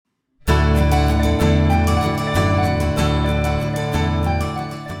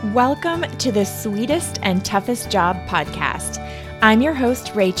Welcome to the Sweetest and Toughest Job podcast. I'm your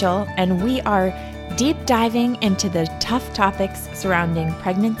host, Rachel, and we are deep diving into the tough topics surrounding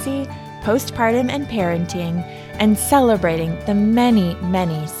pregnancy, postpartum, and parenting, and celebrating the many,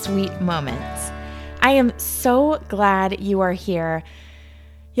 many sweet moments. I am so glad you are here.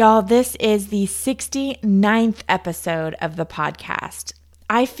 Y'all, this is the 69th episode of the podcast.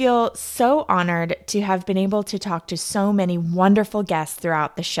 I feel so honored to have been able to talk to so many wonderful guests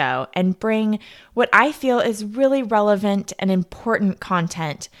throughout the show and bring what I feel is really relevant and important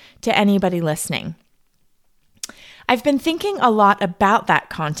content to anybody listening. I've been thinking a lot about that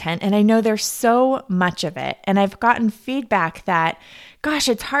content, and I know there's so much of it, and I've gotten feedback that, gosh,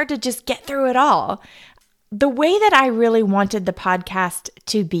 it's hard to just get through it all. The way that I really wanted the podcast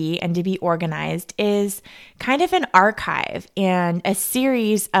to be and to be organized is kind of an archive and a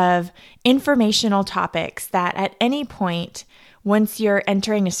series of informational topics that at any point, once you're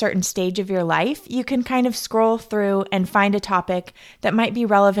entering a certain stage of your life, you can kind of scroll through and find a topic that might be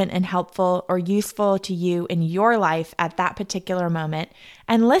relevant and helpful or useful to you in your life at that particular moment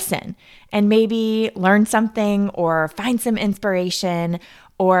and listen and maybe learn something or find some inspiration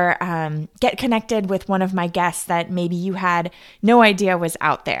or get connected with one of my guests that maybe you had no idea was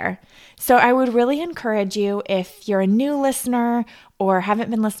out there. So I would really encourage you, if you're a new listener or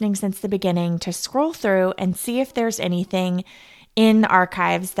haven't been listening since the beginning, to scroll through and see if there's anything in the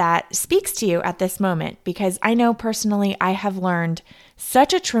archives that speaks to you at this moment, because I know personally I have learned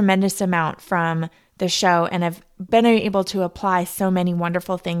such a tremendous amount from the show and have been able to apply so many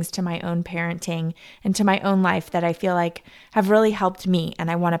wonderful things to my own parenting and to my own life that I feel like have really helped me, and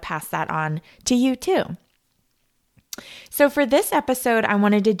I want to pass that on to you too. So for this episode, I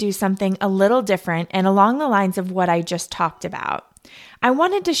wanted to do something a little different and along the lines of what I just talked about. I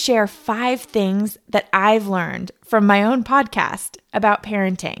wanted to share 5 things that I've learned from my own podcast about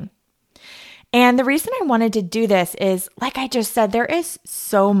parenting. And the reason I wanted to do this is, like I just said, there is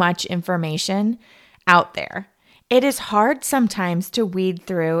so much information out there. It is hard sometimes to weed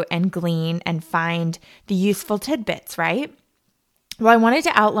through and glean and find the useful tidbits, right? Well, I wanted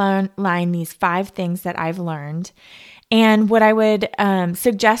to outline these 5 things that I've learned. And what I would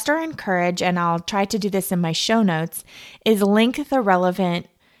suggest or encourage, and I'll try to do this in my show notes, is link the relevant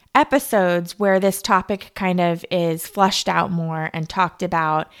episodes where this topic kind of is fleshed out more and talked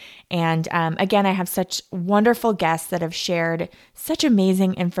about. And again, I have such wonderful guests that have shared such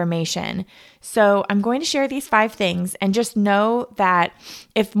amazing information. So I'm going to share these 5 things, and just know that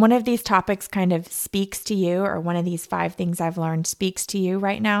if one of these topics kind of speaks to you, or one of these 5 things I've learned speaks to you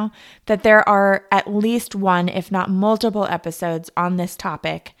right now, that there are at least one, if not multiple episodes on this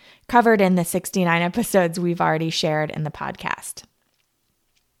topic covered in the 69 episodes we've already shared in the podcast.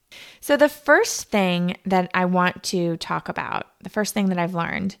 So the first thing that I want to talk about, the first thing that I've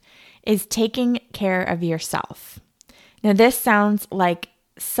learned, is taking care of yourself. Now, this sounds like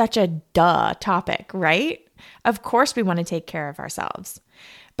such a duh topic, right? Of course we want to take care of ourselves.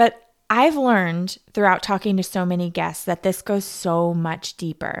 But I've learned throughout talking to so many guests that this goes so much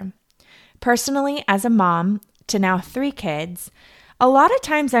deeper. Personally, as a mom to now 3 kids, a lot of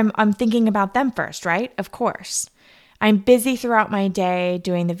times I'm thinking about them first, right? Of course. I'm busy throughout my day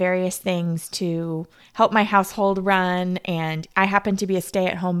doing the various things to help my household run, and I happen to be a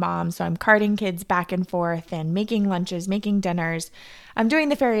stay-at-home mom, so I'm carting kids back and forth and making lunches, making dinners. I'm doing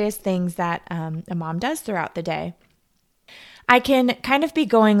the various things that a mom does throughout the day. I can kind of be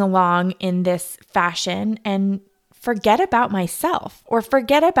going along in this fashion and forget about myself, or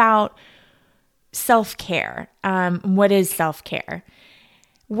forget about self-care. What is self-care?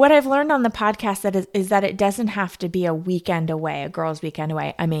 What I've learned on the podcast is that it doesn't have to be a weekend away, a girls' weekend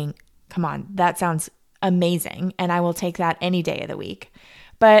away. I mean, come on, that sounds amazing, and I will take that any day of the week.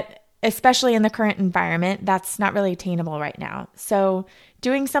 But especially in the current environment, that's not really attainable right now. So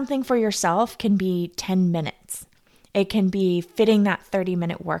doing something for yourself can be 10 minutes. It can be fitting that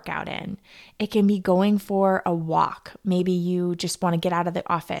 30-minute workout in. It can be going for a walk. Maybe you just want to get out of the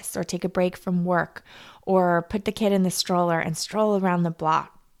office or take a break from work, or put the kid in the stroller and stroll around the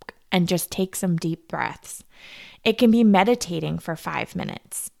block and just take some deep breaths. It can be meditating for 5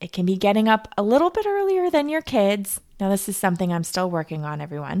 minutes. It can be getting up a little bit earlier than your kids. Now, this is something I'm still working on,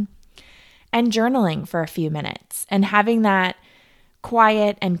 everyone. And journaling for a few minutes and having that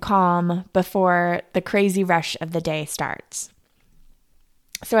quiet and calm before the crazy rush of the day starts.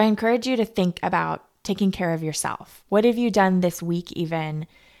 So I encourage you to think about taking care of yourself. What have you done this week even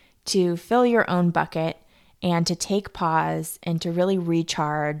to fill your own bucket and to take pause and to really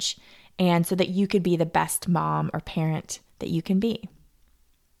recharge, and so that you could be the best mom or parent that you can be?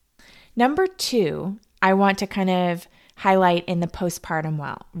 Number 2, I want to kind of highlight in the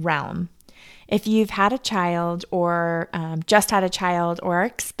postpartum realm. If you've had a child or just had a child or are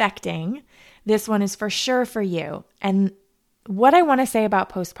expecting, this one is for sure for you. And what I want to say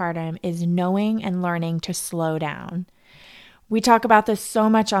about postpartum is knowing and learning to slow down. We talk about this so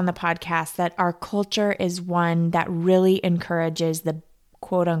much on the podcast that our culture is one that really encourages the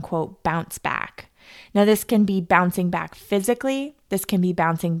quote unquote bounce back. Now, this can be bouncing back physically, this can be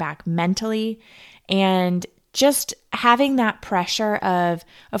bouncing back mentally, and just having that pressure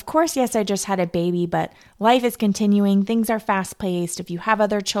of course, yes, I just had a baby, but life is continuing. Things are fast paced. If you have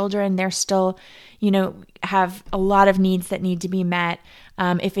other children, they're still, have a lot of needs that need to be met.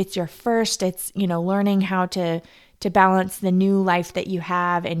 If it's your first, it's, learning how to balance the new life that you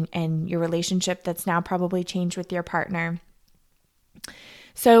have and your relationship that's now probably changed with your partner.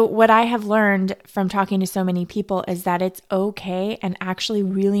 So what I have learned from talking to so many people is that it's okay and actually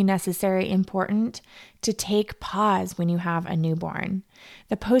really necessary, important to take pause when you have a newborn.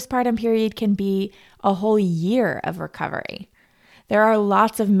 The postpartum period can be a whole year of recovery. There are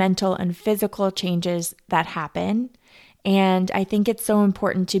lots of mental and physical changes that happen, and I think it's so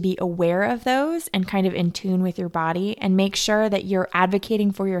important to be aware of those and kind of in tune with your body and make sure that you're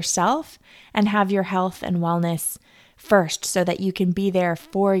advocating for yourself and have your health and wellness first so that you can be there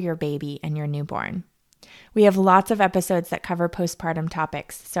for your baby and your newborn. We have lots of episodes that cover postpartum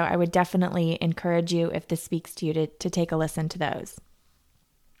topics, so I would definitely encourage you, if this speaks to you, to take a listen to those.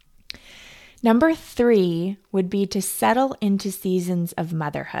 Number 3 would be to settle into seasons of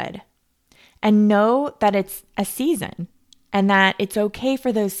motherhood and know that it's a season and that it's okay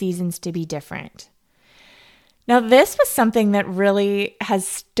for those seasons to be different. Now, this was something that really has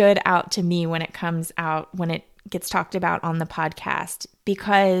stood out to me when it gets talked about on the podcast,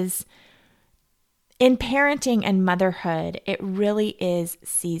 because in parenting and motherhood, it really is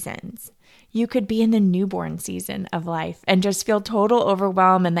seasons. You could be in the newborn season of life and just feel total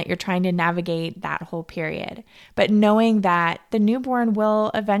overwhelm and that you're trying to navigate that whole period. But knowing that the newborn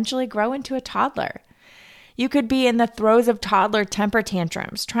will eventually grow into a toddler. You could be in the throes of toddler temper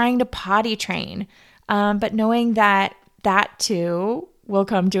tantrums, trying to potty train, but knowing that that too will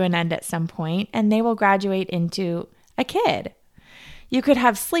come to an end at some point and they will graduate into a kid. You could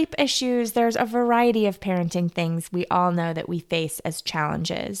have sleep issues. There's a variety of parenting things we all know that we face as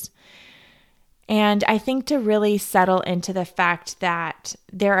challenges. And I think to really settle into the fact that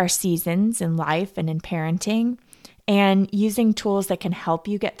there are seasons in life and in parenting, and using tools that can help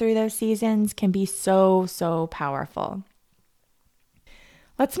you get through those seasons can be so, so powerful.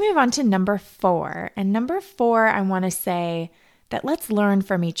 Let's move on to number 4. And number 4, I want to say that let's learn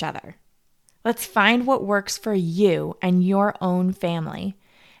from each other. Let's find what works for you and your own family,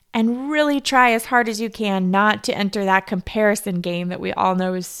 and really try as hard as you can not to enter that comparison game that we all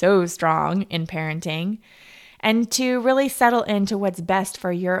know is so strong in parenting, and to really settle into what's best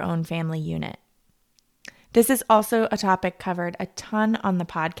for your own family unit. This is also a topic covered a ton on the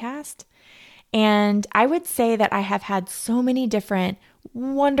podcast, and I would say that I have had so many different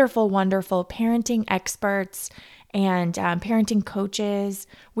wonderful, wonderful parenting experts and parenting coaches.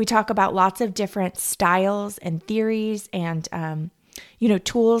 We talk about lots of different styles and theories and,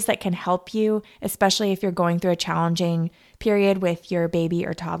 tools that can help you, especially if you're going through a challenging period with your baby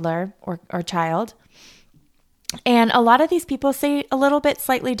or toddler or child. And a lot of these people say a little bit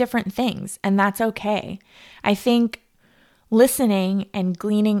slightly different things, and that's okay. I think listening and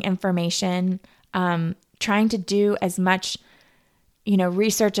gleaning information, trying to do as much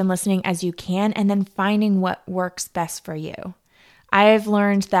research and listening as you can, and then finding what works best for you. I've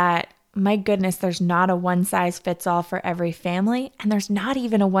learned that, my goodness, there's not a one size fits all for every family, and there's not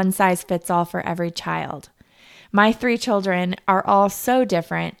even a one size fits all for every child. My 3 children are all so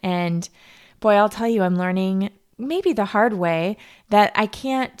different, and boy, I'll tell you, I'm learning maybe the hard way that I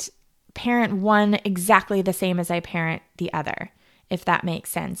can't parent one exactly the same as I parent the other, if that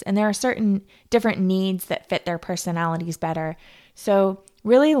makes sense. And there are certain different needs that fit their personalities better. So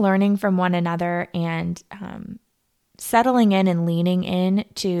really learning from one another and settling in and leaning in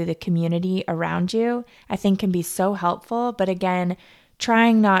to the community around you, I think can be so helpful. But again,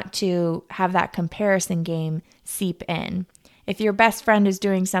 trying not to have that comparison game seep in. If your best friend is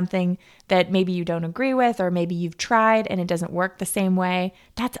doing something that maybe you don't agree with, or maybe you've tried and it doesn't work the same way,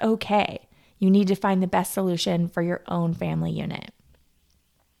 that's okay. You need to find the best solution for your own family unit.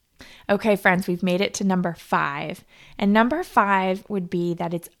 Okay, friends, we've made it to number 5. And number 5 would be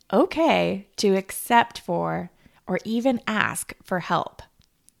that it's okay to accept for or even ask for help.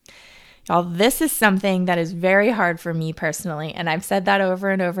 Y'all, this is something that is very hard for me personally, and I've said that over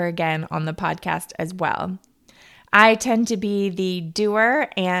and over again on the podcast as well. I tend to be the doer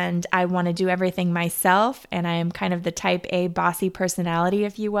and I want to do everything myself. And I am kind of the type A bossy personality,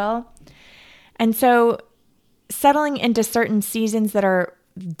 if you will. And so settling into certain seasons that are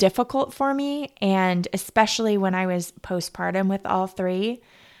difficult for me, and especially when I was postpartum with all three,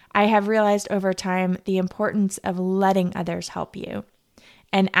 I have realized over time the importance of letting others help you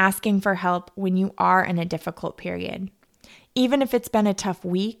and asking for help when you are in a difficult period. Even if it's been a tough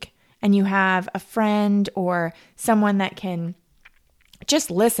week and you have a friend or someone that can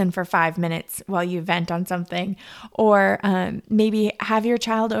just listen for 5 minutes while you vent on something, or maybe have your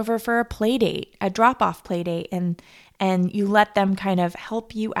child over for a play date, a drop-off play date, and you let them kind of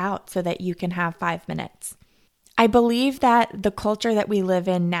help you out so that you can have 5 minutes. I believe that the culture that we live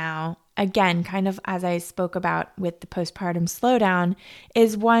in now, again, kind of as I spoke about with the postpartum slowdown,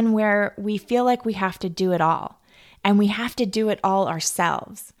 is one where we feel like we have to do it all, and we have to do it all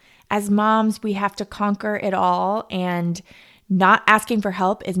ourselves. As moms, we have to conquer it all, and not asking for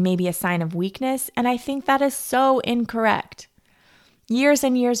help is maybe a sign of weakness, and I think that is so incorrect. Years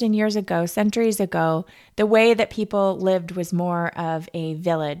and years and years ago, centuries ago, the way that people lived was more of a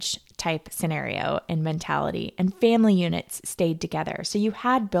village type scenario and mentality, and family units stayed together. So you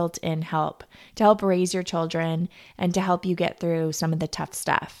had built-in help to help raise your children and to help you get through some of the tough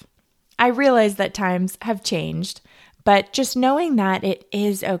stuff. I realize that times have changed, but just knowing that it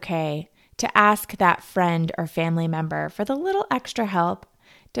is okay to ask that friend or family member for the little extra help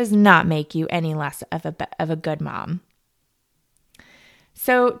does not make you any less of a good mom.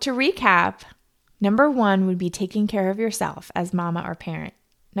 So to recap, number 1 would be taking care of yourself as mama or parent.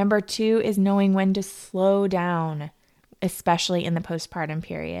 Number 2 is knowing when to slow down, especially in the postpartum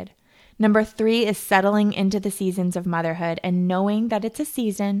period. Number 3 is settling into the seasons of motherhood and knowing that it's a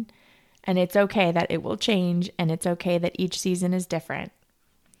season and it's okay that it will change and it's okay that each season is different.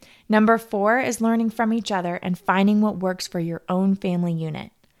 Number 4 is learning from each other and finding what works for your own family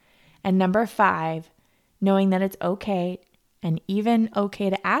unit. And number 5, knowing that it's okay and even okay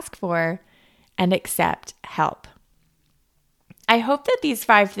to ask for and accept help. I hope that these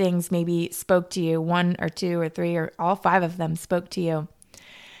 5 things maybe spoke to you, 1 or 2 or 3 or all 5 of them spoke to you.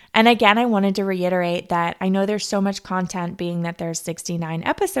 And again, I wanted to reiterate that I know there's so much content, being that there's 69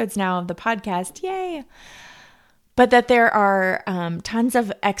 episodes now of the podcast, yay! But that there are tons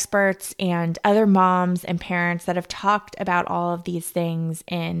of experts and other moms and parents that have talked about all of these things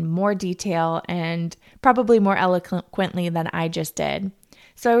in more detail and probably more eloquently than I just did.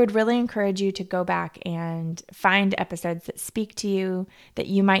 So I would really encourage you to go back and find episodes that speak to you, that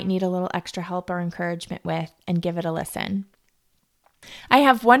you might need a little extra help or encouragement with, and give it a listen. I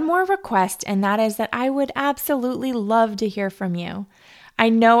have one more request, and that is that I would absolutely love to hear from you. I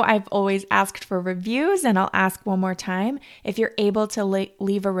know I've always asked for reviews, and I'll ask one more time. If you're able to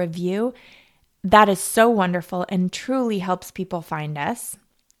leave a review, that is so wonderful and truly helps people find us.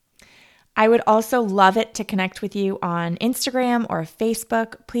 I would also love it to connect with you on Instagram or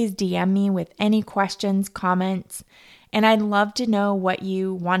Facebook. Please DM me with any questions, comments, and I'd love to know what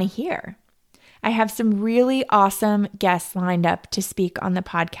you want to hear. I have some really awesome guests lined up to speak on the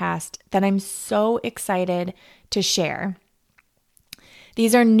podcast that I'm so excited to share.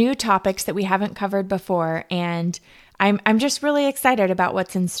 These are new topics that we haven't covered before, and I'm just really excited about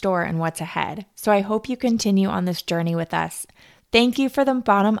what's in store and what's ahead. So I hope you continue on this journey with us. Thank you from the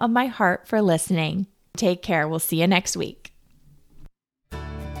bottom of my heart for listening. Take care. We'll see you next week.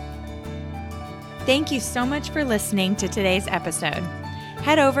 Thank you so much for listening to today's episode.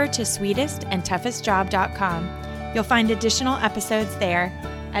 Head over to sweetestandtoughestjob.com. You'll find additional episodes there,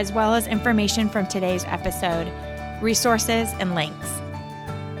 as well as information from today's episode, resources, and links.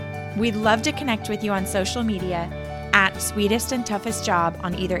 We'd love to connect with you on social media at Sweetest and Toughest Job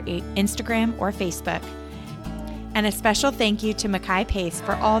on either Instagram or Facebook. And a special thank you to Makai Pace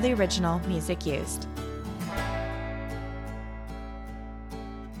for all the original music used.